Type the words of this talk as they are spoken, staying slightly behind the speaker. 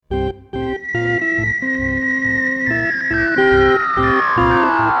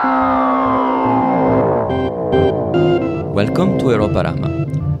Welcome to Europarama,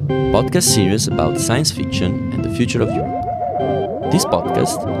 a podcast series about science fiction and the future of Europe. This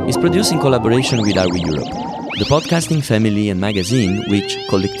podcast is produced in collaboration with Are We Europe, the podcasting family and magazine which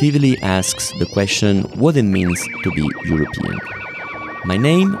collectively asks the question what it means to be European. My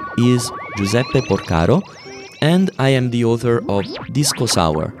name is Giuseppe Porcaro, and I am the author of Disco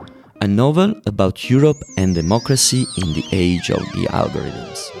Sour, a novel about Europe and democracy in the age of the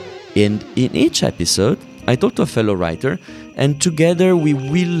algorithms. And in each episode, I talk to a fellow writer, and together we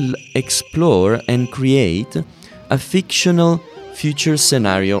will explore and create a fictional future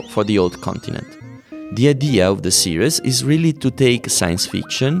scenario for the old continent. The idea of the series is really to take science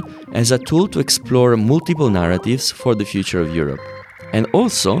fiction as a tool to explore multiple narratives for the future of Europe, and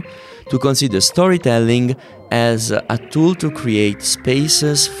also to consider storytelling as a tool to create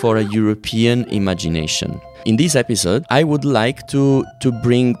spaces for a European imagination. In this episode, I would like to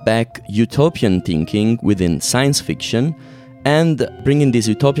bring back utopian thinking within science fiction and bringing this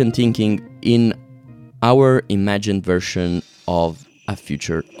utopian thinking in our imagined version of a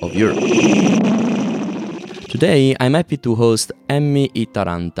future of Europe. Today, I'm happy to host Emmi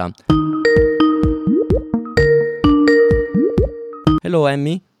Itäranta. Hello,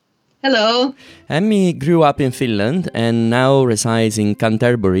 Emmi. Hello. Emmi grew up in Finland and now resides in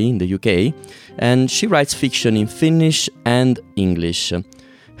Canterbury in the UK, and she writes fiction in Finnish and English.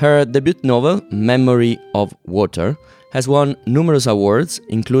 Her debut novel, Memory of Water, has won numerous awards,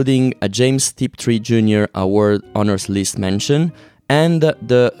 including a James Tiptree Jr. Award Honours List mention and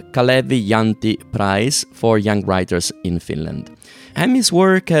the Kalevi Jantti Prize for Young Writers in Finland. Emmi's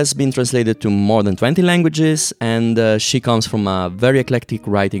work has been translated to more than 20 languages, and she comes from a very eclectic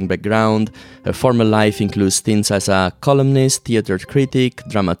writing background. Her former life includes stints as a columnist, theatre critic,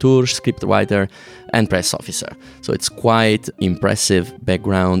 dramaturg, scriptwriter, and press officer. So it's quite impressive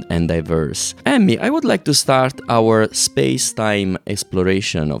background and diverse. Emmi, I would like to start our space-time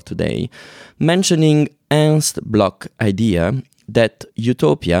exploration of today, mentioning Ernst Bloch's idea that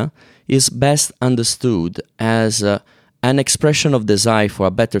utopia is best understood as an expression of desire for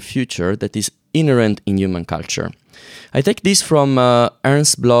a better future that is inherent in human culture. I take this from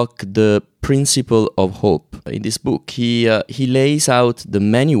Ernst Bloch, The Principle of Hope. In this book, he lays out the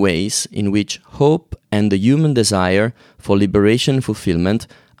many ways in which hope and the human desire for liberation and fulfillment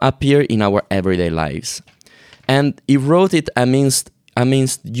appear in our everyday lives. And he wrote it amidst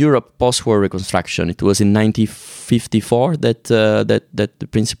Europe post-war reconstruction. It was in 1954 that the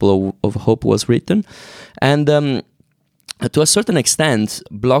Principle of Hope was written. And to a certain extent,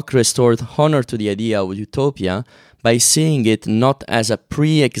 Bloch restored honor to the idea of utopia by seeing it not as a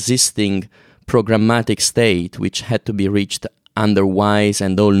pre-existing programmatic state which had to be reached under wise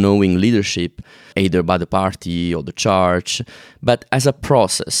and all-knowing leadership, either by the party or the church, but as a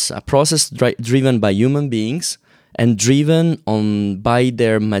process driven by human beings and driven on by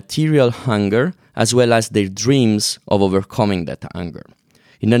their material hunger as well as their dreams of overcoming that hunger.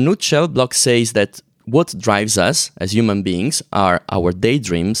 In a nutshell, Bloch says that what drives us as human beings are our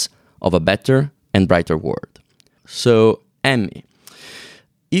daydreams of a better and brighter world. So, Emmi,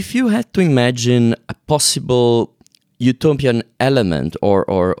 if you had to imagine a possible utopian element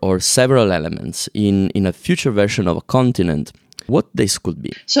or several elements in a future version of a continent, what this could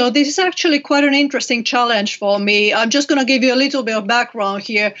be? So this is actually quite an interesting challenge for me. I'm just going to give you a little bit of background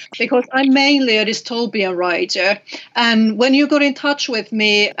here because I'm mainly a dystopian writer. And when you got in touch with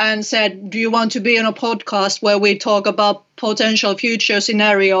me and said, do you want to be on a podcast where we talk about potential future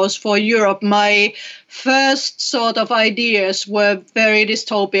scenarios for Europe, my first sort of ideas were very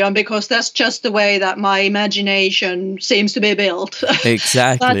dystopian because that's just the way that my imagination seems to be built.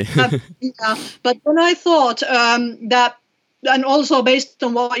 Exactly. But when I thought that, and also based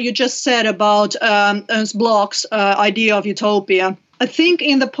on what you just said about Ernst Bloch's idea of utopia, I think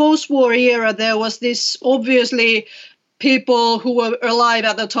in the post-war era there was this obviously people who were alive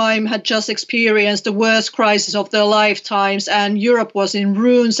at the time had just experienced the worst crisis of their lifetimes, and Europe was in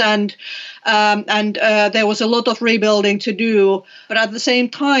ruins, and there was a lot of rebuilding to do. But at the same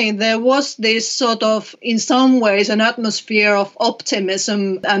time, there was this sort of, in some ways, an atmosphere of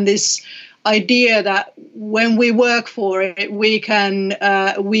optimism and this idea that when we work for it, we can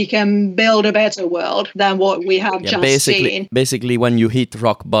build a better world than what we have just seen. Basically, when you hit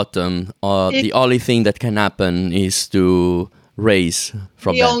rock bottom, the only thing that can happen is to raise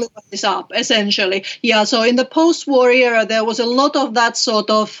from that. The only way is up, essentially. Yeah. So in the post-war era, there was a lot of that sort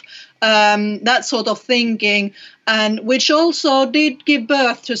of thinking, and which also did give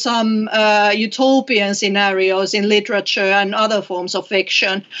birth to some utopian scenarios in literature and other forms of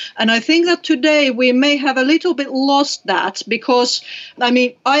fiction. And I think that today we may have a little bit lost that, because, I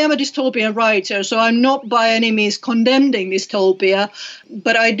mean, I am a dystopian writer, so I'm not by any means condemning dystopia,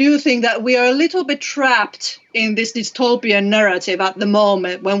 but I do think that we are a little bit trapped in this dystopian narrative at the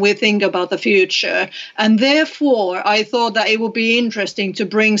moment when we think about the future. And therefore, I thought that it would be interesting to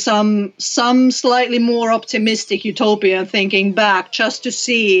bring some slightly more optimistic utopian thinking back, just to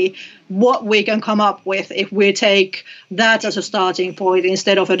see what we can come up with if we take that as a starting point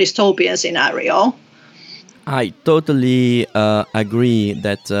instead of a dystopian scenario. I totally agree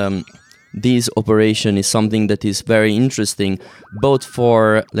that this operation is something that is very interesting, both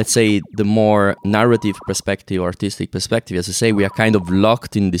for, let's say, the more narrative perspective, artistic perspective. As I say, we are kind of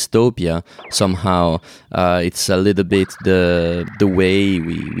locked in dystopia somehow. It's a little bit the way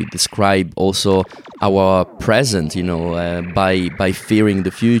we describe also our present, by fearing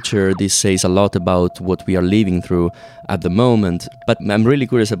the future. This says a lot about what we are living through at the moment. But I'm really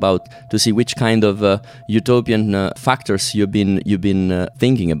curious to see which kind of utopian factors you've been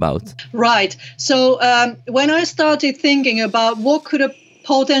thinking about. Right. So when I started thinking about what could a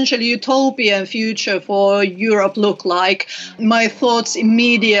potential utopian future for Europe look like, my thoughts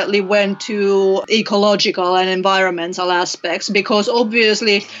immediately went to ecological and environmental aspects, because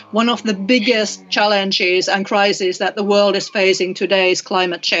obviously one of the biggest challenges and crises that the world is facing today is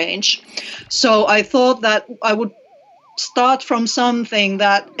climate change. So I thought that I would start from something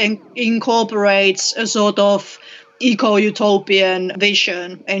that incorporates a sort of eco-utopian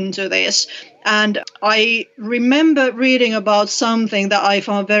vision into this. And I remember reading about something that I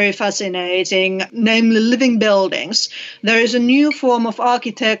found very fascinating, namely living buildings. There is a new form of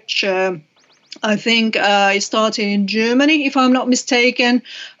architecture. I think it started in Germany, if I'm not mistaken.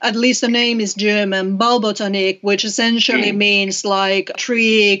 At least the name is German, Baubotanik, which essentially means like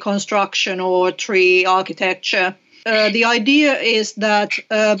tree construction or tree architecture. The idea is that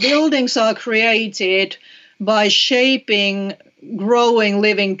buildings are created by shaping growing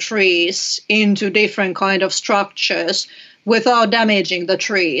living trees into different kind of structures without damaging the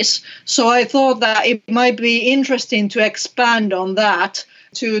trees. So I thought that it might be interesting to expand on that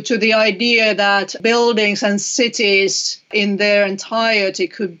to the idea that buildings and cities in their entirety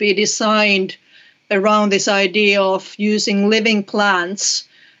could be designed around this idea of using living plants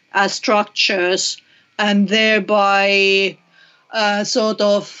as structures, and thereby sort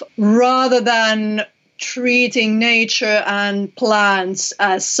of, rather than treating nature and plants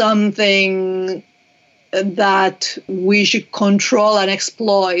as something that we should control and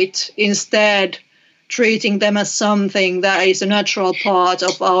exploit, instead treating them as something that is a natural part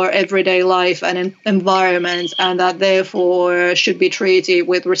of our everyday life and environment, and that therefore should be treated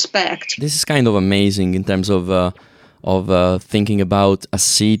with respect. This is kind of amazing in terms of thinking about a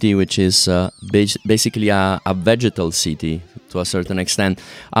city which is basically a vegetal city to a certain extent.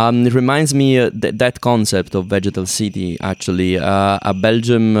 It reminds me that concept of vegetal city. Actually, a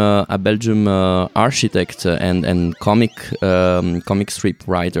Belgium architect and comic strip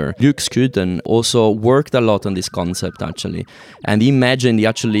writer, Luc Schuten, also worked a lot on this concept actually, and he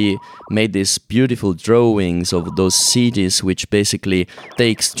actually made these beautiful drawings of those cities which basically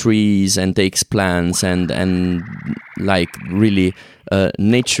takes trees and takes plants and like really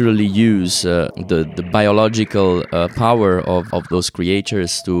naturally use the biological power of those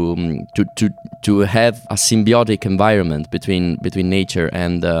creatures to have a symbiotic environment between nature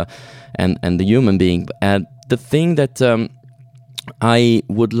and the human being. And the thing that I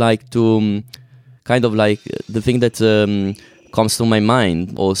would like to kind of like the thing that comes to my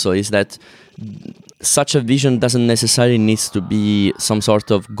mind also is that such a vision doesn't necessarily needs to be some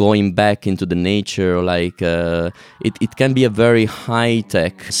sort of going back into the nature, or like it can be a very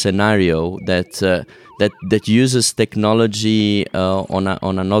high-tech scenario that uses technology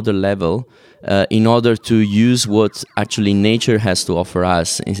on another level in order to use what actually nature has to offer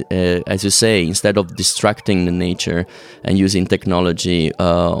us, as you say, instead of distracting the nature and using technology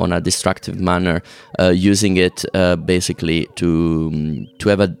on a destructive manner, using it basically to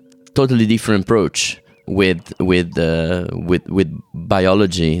have a totally different approach with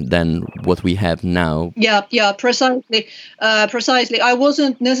biology than what we have now. Yeah, precisely. I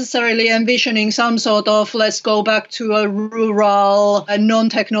wasn't necessarily envisioning some sort of, let's go back to a rural,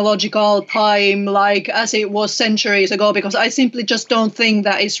 non-technological time like as it was centuries ago, because I simply just don't think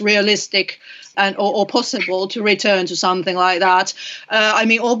that is realistic and or possible to return to something like that. I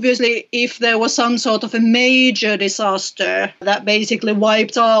mean, obviously, if there was some sort of a major disaster that basically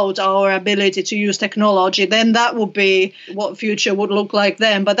wiped out our ability to use technology, then that would be what future would look like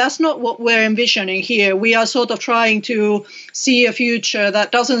then. But that's not what we're envisioning here. We are sort of trying to see a future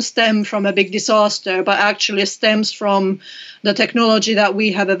that doesn't stem from a big disaster, but actually stems from the technology that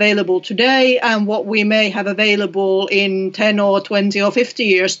we have available today and what we may have available in 10 or 20 or 50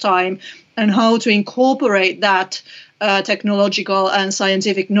 years' time, and how to incorporate that technological and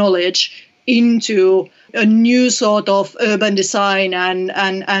scientific knowledge into a new sort of urban design and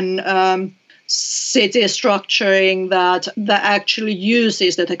city structuring that actually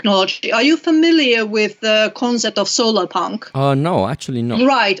uses the technology. Are you familiar with the concept of solar punk? No, actually not.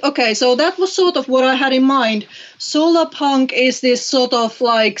 Right. Okay. So that was sort of what I had in mind. Solar punk is this sort of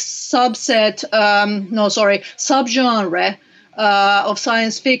like subgenre of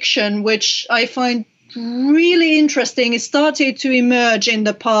science fiction, which I find really interesting. It started to emerge in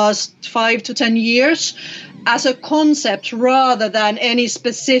the past 5 to 10 years as a concept rather than any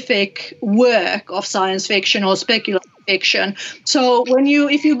specific work of science fiction or speculative fiction. So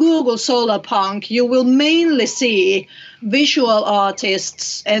if you Google solar punk, you will mainly see visual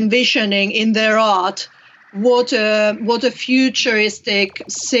artists envisioning in their art what a futuristic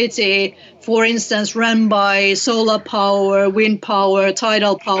city, for instance, run by solar power, wind power,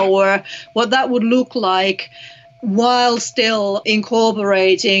 tidal power, what that would look like, while still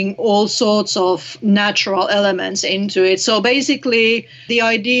incorporating all sorts of natural elements into it. So basically, the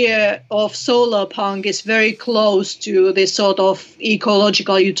idea of solar punk is very close to this sort of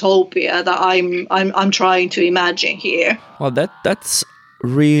ecological utopia that I'm trying to imagine here. Well, that's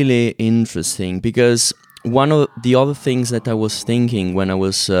really interesting, because one of the other things that I was thinking when I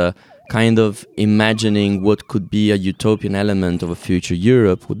was kind of imagining what could be a utopian element of a future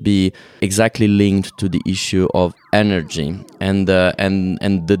Europe would be exactly linked to the issue of energy and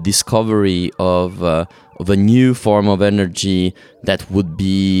the discovery of a new form of energy that would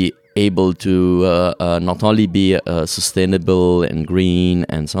be able to not only be sustainable and green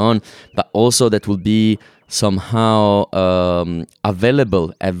and so on, but also that will be somehow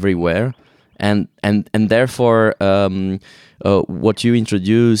available everywhere. And therefore, what you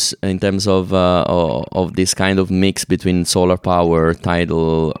introduce in terms of this kind of mix between solar power,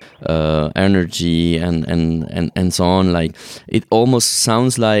 tidal energy, and so on, like it almost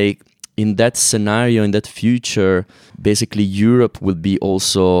sounds like in that scenario, in that future, basically Europe will be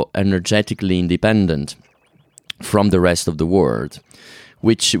also energetically independent from the rest of the world.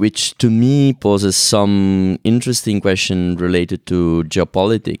 Which to me poses some interesting question related to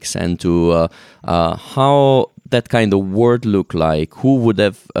geopolitics and to how that kind of world look like. Who would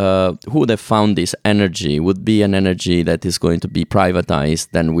have found this energy? Would be an energy that is going to be privatized?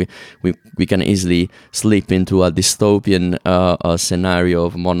 Then we can easily slip into a dystopian scenario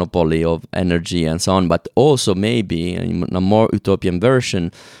of monopoly of energy and so on. But also maybe in a more utopian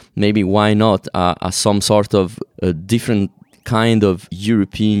version, maybe why not some sort of different kind of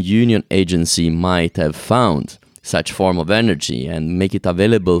European Union agency might have found such form of energy and make it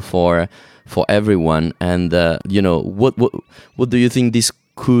available for everyone. And what do you think this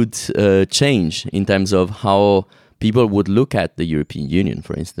could change in terms of how people would look at the European Union,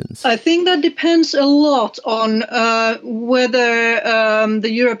 for instance? I think that depends a lot on whether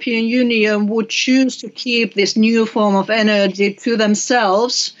the European Union would choose to keep this new form of energy to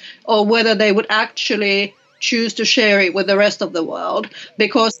themselves, or whether they would actually choose to share it with the rest of the world.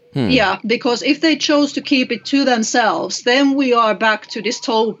 Because if they chose to keep it to themselves, then we are back to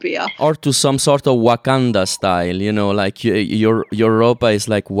dystopia. Or to some sort of Wakanda style, like Europa is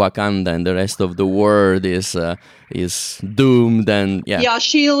like Wakanda and the rest of the world is doomed and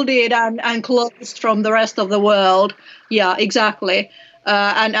shielded and closed from the rest of the world. Yeah, exactly.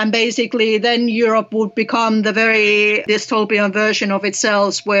 And basically then Europe would become the very dystopian version of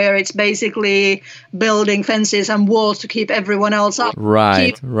itself, where it's basically building fences and walls to keep everyone else up.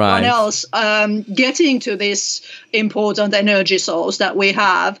 Everyone else getting to this important energy source that we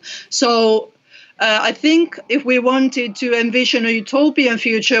have. So I think if we wanted to envision a utopian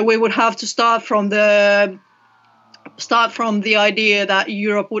future, we would have to start from the idea that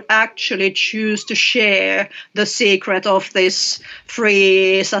Europe would actually choose to share the secret of this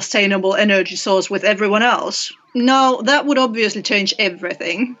free, sustainable energy source with everyone else. Now, that would obviously change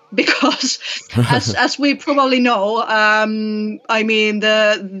everything, because as we probably know,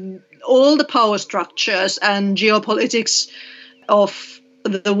 all the power structures and geopolitics of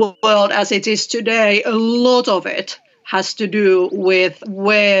the world as it is today, a lot of it has to do with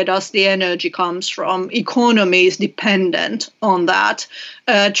where does the energy comes from. Economy is dependent on that.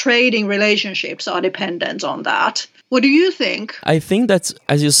 Trading relationships are dependent on that. What do you think? I think that,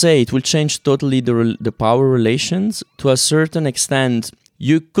 as you say, it will change totally the power relations to a certain extent.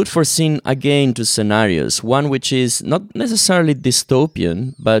 You could foresee again two scenarios. One which is not necessarily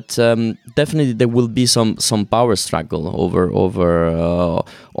dystopian, but definitely there will be some power struggle over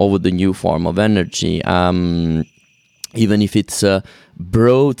the new form of energy. Even if it's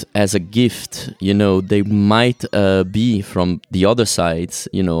brought as a gift, they might be from the other sides,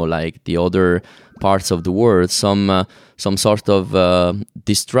 like the other parts of the world, some sort of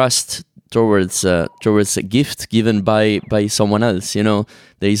distrust towards a gift given by someone else. There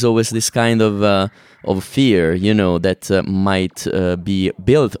is always this kind of fear, that might be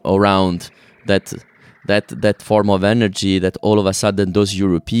built around that form of energy, that all of a sudden those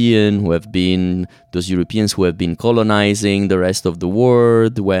Europeans who have been colonizing the rest of the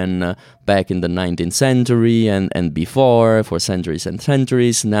world when back in the 19th century and before, for centuries and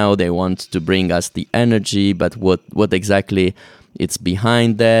centuries, now they want to bring us the energy, but what exactly it's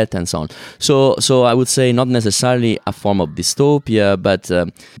behind that, and so on. So I would say not necessarily a form of dystopia, but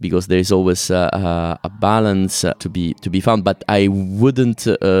because there is always a balance to be found. But I wouldn't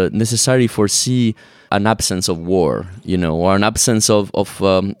necessarily foresee an absence of war, or an absence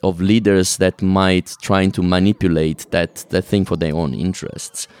of leaders that might trying to manipulate that thing for their own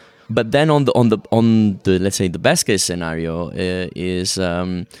interests. But then on the let's say the best case scenario is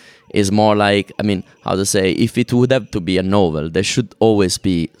more like, how to say, if it would have to be a novel, there should always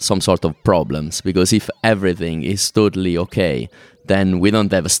be some sort of problems, because if everything is totally okay, then we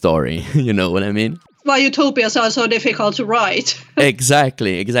don't have a story. You know what I mean? Why utopias are so difficult to write.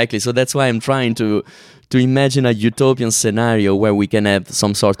 Exactly. So that's why I'm trying to imagine a utopian scenario where we can have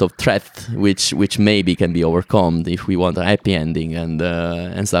some sort of threat which maybe can be overcome if we want a happy ending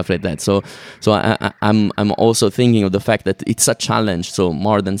and stuff like that. So I'm also thinking of the fact that it's a challenge. So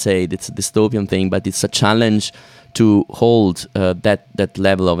more than say it's a dystopian thing, but it's a challenge to hold that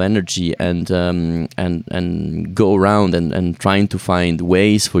level of energy and go around and trying to find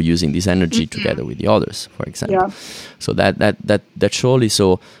ways for using this energy together with the others, for example. Yeah. So that surely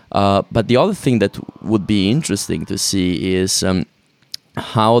so. But the other thing that would be interesting to see is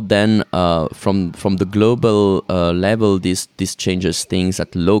how then from the global level this changes things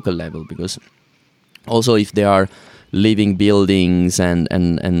at local level, because also if there are living buildings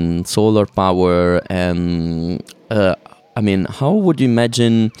and solar power and how would you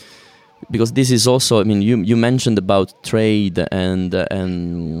imagine, because this is also, you mentioned about trade and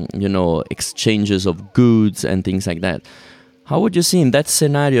exchanges of goods and things like that. How would you see in that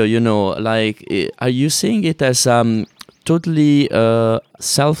scenario, are you seeing it as totally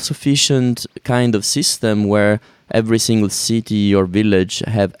self-sufficient kind of system where every single city or village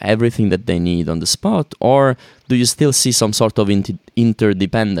have everything that they need on the spot, or do you still see some sort of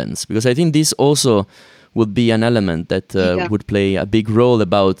interdependence? Because I think this also would be an element that would play a big role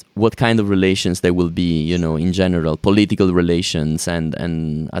about what kind of relations there will be, in general, political relations and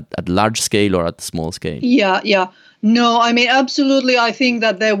at large scale or at small scale. Yeah. No, absolutely. I think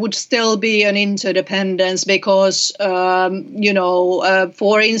that there would still be an interdependence because, for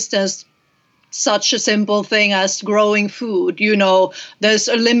instance, such a simple thing as growing food, there's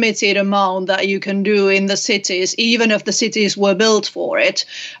a limited amount that you can do in the cities, even if the cities were built for it.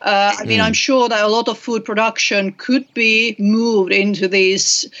 I'm sure that a lot of food production could be moved into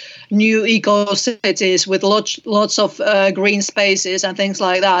these new eco-cities with lots of green spaces and things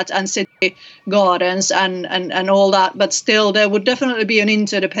like that, and city gardens and all that. But still, there would definitely be an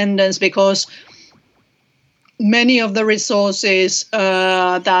interdependence because many of the resources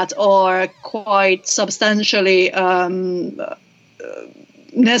that are quite substantially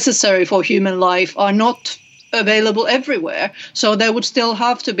necessary for human life are not available everywhere. So there would still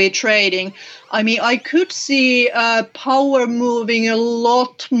have to be trading. I could see power moving a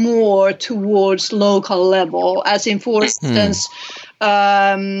lot more towards local level, as in, for instance,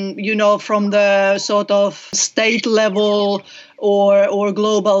 from the sort of state level or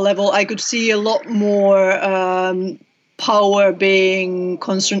global level, I could see a lot more power being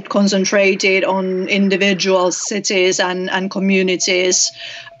concentrated on individual cities and communities.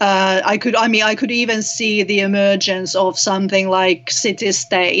 I could even see the emergence of something like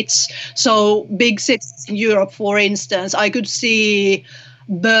city-states. So big cities in Europe, for instance, I could see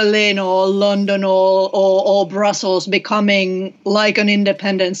Berlin or London or Brussels becoming like an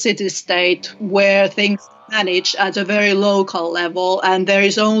independent city-state where things managed at a very local level, and there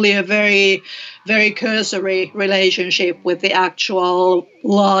is only a very, very cursory relationship with the actual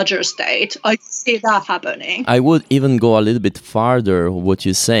larger state. I see that happening. I would even go a little bit farther what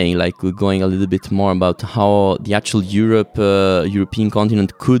you're saying, like we're going a little bit more about how the actual European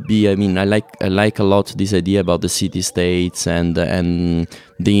continent could be. I mean, I like a lot this idea about the city-states and the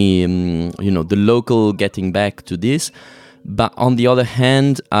the local getting back to this. But on the other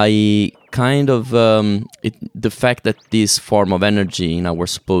hand, I kind of the fact that this form of energy in our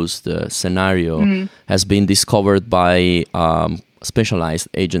supposed scenario has been discovered by specialized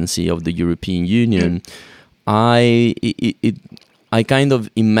agency of the European Union, I kind of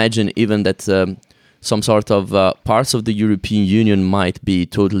imagine even that some sort of parts of the European Union might be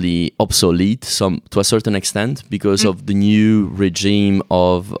totally obsolete to a certain extent because of the new regime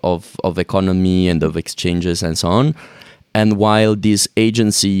of economy and of exchanges and so on. And while this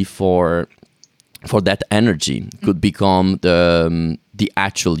agency for that energy could become the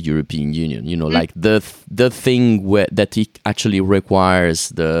actual European Union, like the thing that it actually requires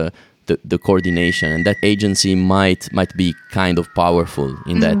the coordination, and that agency might be kind of powerful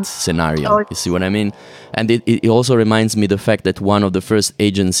in that scenario. You see what I mean? And it also reminds me the fact that one of the first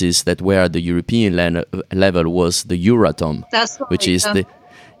agencies that were at the European level was the Euratom, which is the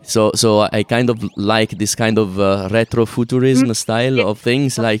So I kind of like this kind of retrofuturism style of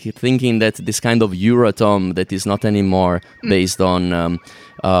things, like thinking that this kind of Euratom that is not anymore based on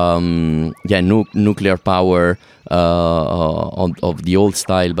nuclear power of the old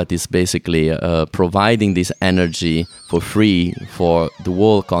style, but is basically providing this energy for free for the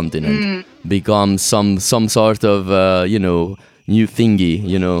whole continent, becomes some sort of new thingy,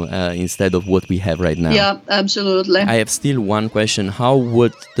 instead of what we have right now. Yeah, absolutely. I have still one question. How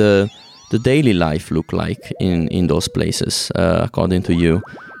would the daily life look like in those places, according to you,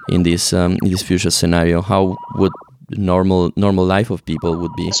 in this future scenario? How would normal life of people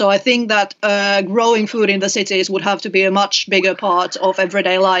would be? So I think that growing food in the cities would have to be a much bigger part of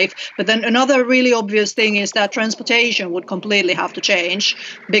everyday life. But then another really obvious thing is that transportation would completely have to change,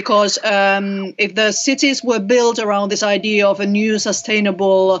 because if the cities were built around this idea of a new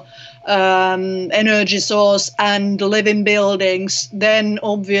sustainable energy source and live in buildings, then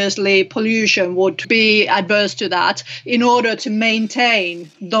obviously pollution would be adverse to that. In order to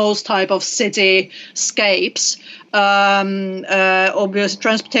maintain those type of cityscapes, obvious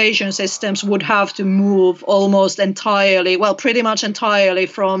transportation systems would have to move almost entirely, pretty much entirely,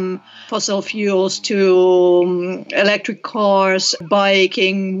 from fossil fuels to electric cars,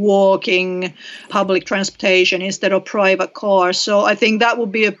 biking, walking, public transportation instead of private cars. So I think that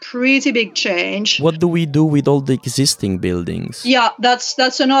would be a pretty big change. What do we do with all the existing buildings? Yeah,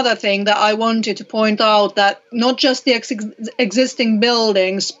 that's another thing that I wanted to point out, that not just the existing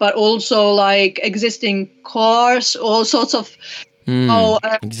buildings, but also like existing cars, all sorts of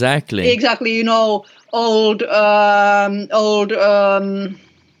exactly old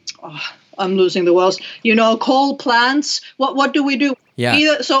I'm losing the words, coal plants. What do we do? Yeah.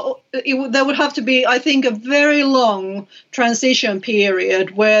 There would have to be, I think, a very long transition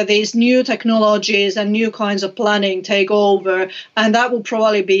period where these new technologies and new kinds of planning take over, and that will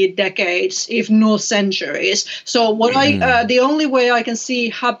probably be decades, if not centuries. So the only way I can see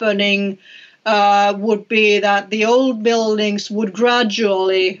happening would be that the old buildings would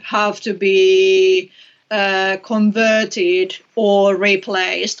gradually have to be converted or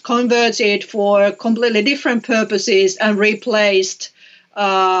replaced, converted for completely different purposes and replaced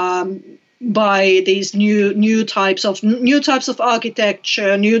by these new types of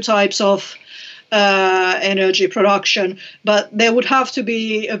architecture, new types of energy production. But there would have to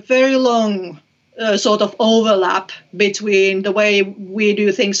be a very long sort of overlap between the way we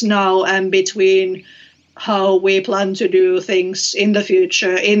do things now and between how we plan to do things in the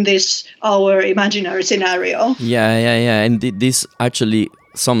future in this our imaginary scenario. Yeah. And this actually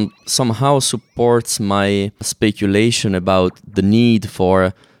somehow supports my speculation about the need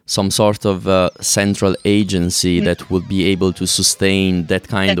for some sort of central agency that would be able to sustain that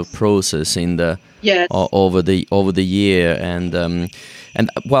kind of process in the over the year. And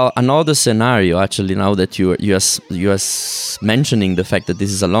well, another scenario, actually, now that you are mentioning the fact that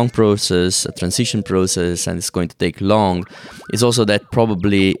this is a long process, a transition process, and it's going to take long, is also that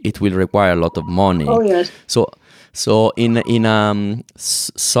probably it will require a lot of money. Oh yes. So in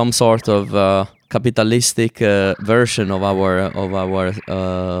some sort of capitalistic version of our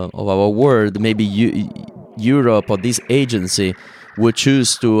world, maybe Europe or this agency would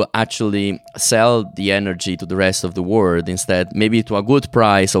choose to actually sell the energy to the rest of the world instead, maybe to a good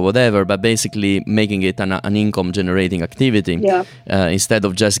price or whatever, but basically making it an income generating activity, instead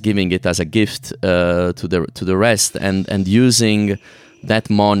of just giving it as a gift to the rest, and using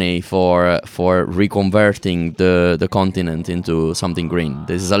that money for reconverting the continent into something green.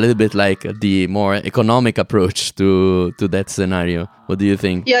 This is a little bit like the more economic approach to that scenario. What do you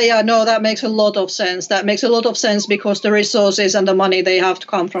think? No, that makes a lot of sense. That makes a lot of sense because the resources and the money, they have to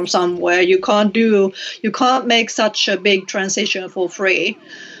come from somewhere. You can't make such a big transition for free.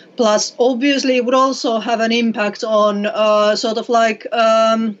 Plus, obviously, it would also have an impact on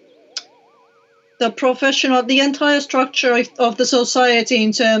the entire structure of the society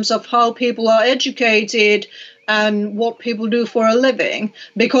in terms of how people are educated and what people do for a living,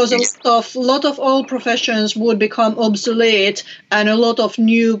 because a lot of old professions would become obsolete and a lot of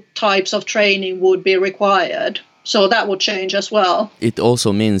new types of training would be required. So that would change as well. It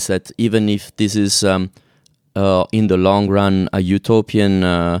also means that even if this is in the long run a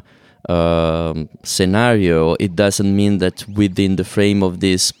utopian scenario, it doesn't mean that within the frame of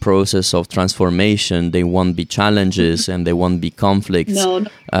this process of transformation there won't be challenges and there won't be conflicts. No.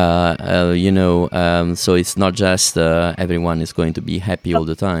 So it's not just everyone is going to be happy all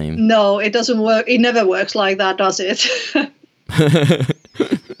the time. No, it doesn't work. It never works like that, does it?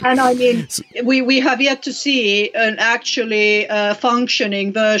 And I mean, we have yet to see an actually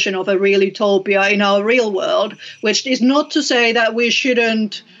functioning version of a real utopia in our real world, which is not to say that we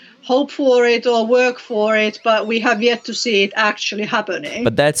shouldn't hope for it or work for it, but we have yet to see it actually happening.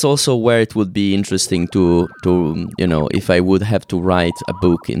 But that's also where it would be interesting to if I would have to write a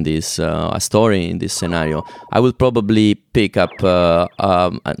book in this, a story in this scenario, I would probably pick up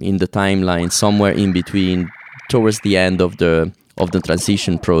in the timeline somewhere in between, towards the end of the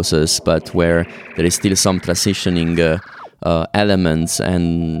transition process, but where there is still some transitioning elements,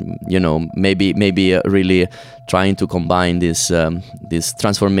 and maybe really trying to combine this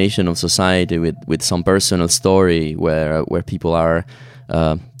transformation of society with some personal story where people are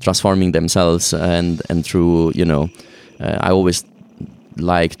transforming themselves, and through I always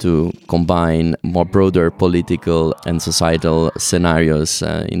like to combine more broader political and societal scenarios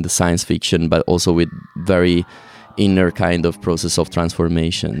in the science fiction, but also with very inner kind of process of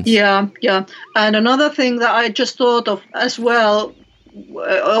transformation. Yeah. And another thing that I just thought of as well,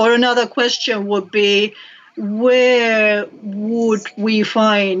 or another question would be, where would we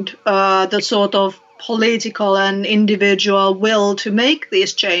find the sort of political and individual will to make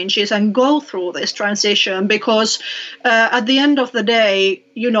these changes and go through this transition? Because at the end of the day,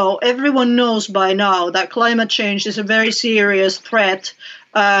 everyone knows by now that climate change is a very serious threat.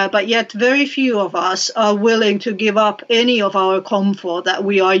 But yet very few of us are willing to give up any of our comfort that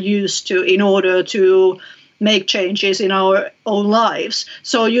we are used to in order to make changes in our own lives.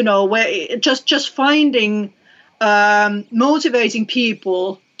 So, we're just finding, motivating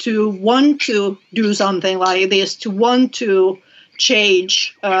people to want to do something like this, to want to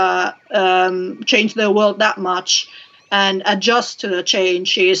change the world that much and adjust to the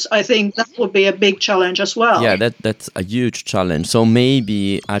changes. I think that would be a big challenge as well. Yeah, that's a huge challenge. So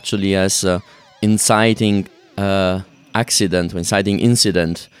maybe actually as inciting accident, inciting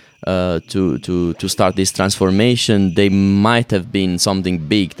incident to start this transformation, they might have been something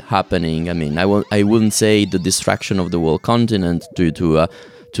big happening. I mean, I wouldn't say the destruction of the whole continent due to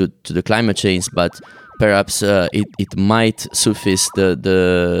the climate change, but perhaps it might suffice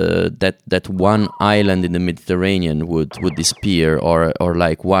that one island in the Mediterranean would disappear, or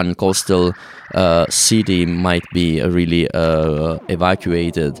like one coastal city might be really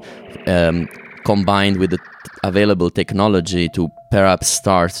evacuated, combined with the available technology to perhaps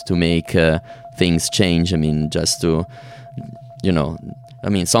start to make things change. I mean, just to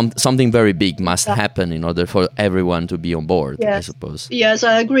something very big must happen in order for everyone to be on board, yes. I suppose. Yes,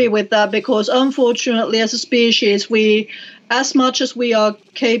 I agree with that, because unfortunately, as a species, as much as we are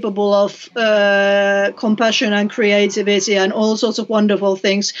capable of compassion and creativity and all sorts of wonderful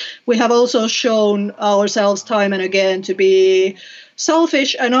things, we have also shown ourselves time and again to be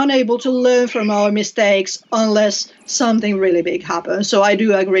selfish and unable to learn from our mistakes unless something really big happens. So I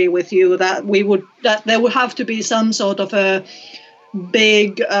do agree with you that there would have to be some sort of a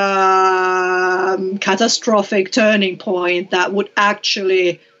big catastrophic turning point that would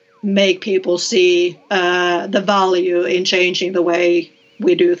actually make people see the value in changing the way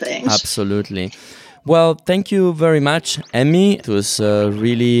we do things. Absolutely. Well, thank you very much, Emmy. It was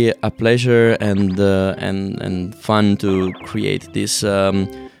really a pleasure and fun to create this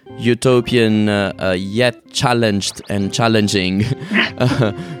utopian yet challenged and challenging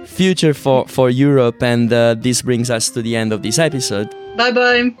future for Europe. And this brings us to the end of this episode.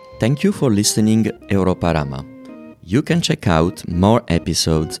 Bye-bye. Thank you for listening Europarama. You can check out more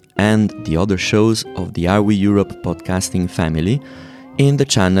episodes and the other shows of the Are We Europe podcasting family in the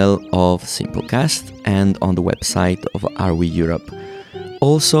channel of Simplecast and on the website of Are We Europe.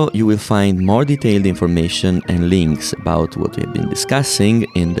 Also, you will find more detailed information and links about what we have been discussing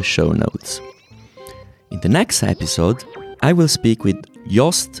in the show notes. In the next episode, I will speak with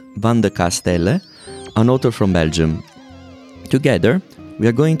Joost van de Kastele, an author from Belgium. Together, we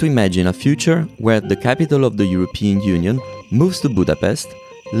are going to imagine a future where the capital of the European Union moves to Budapest,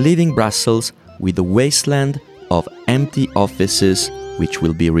 leaving Brussels with a wasteland of empty offices which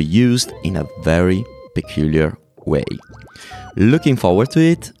will be reused in a very peculiar way. Looking forward to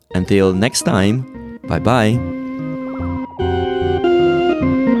it. Until next time, bye-bye.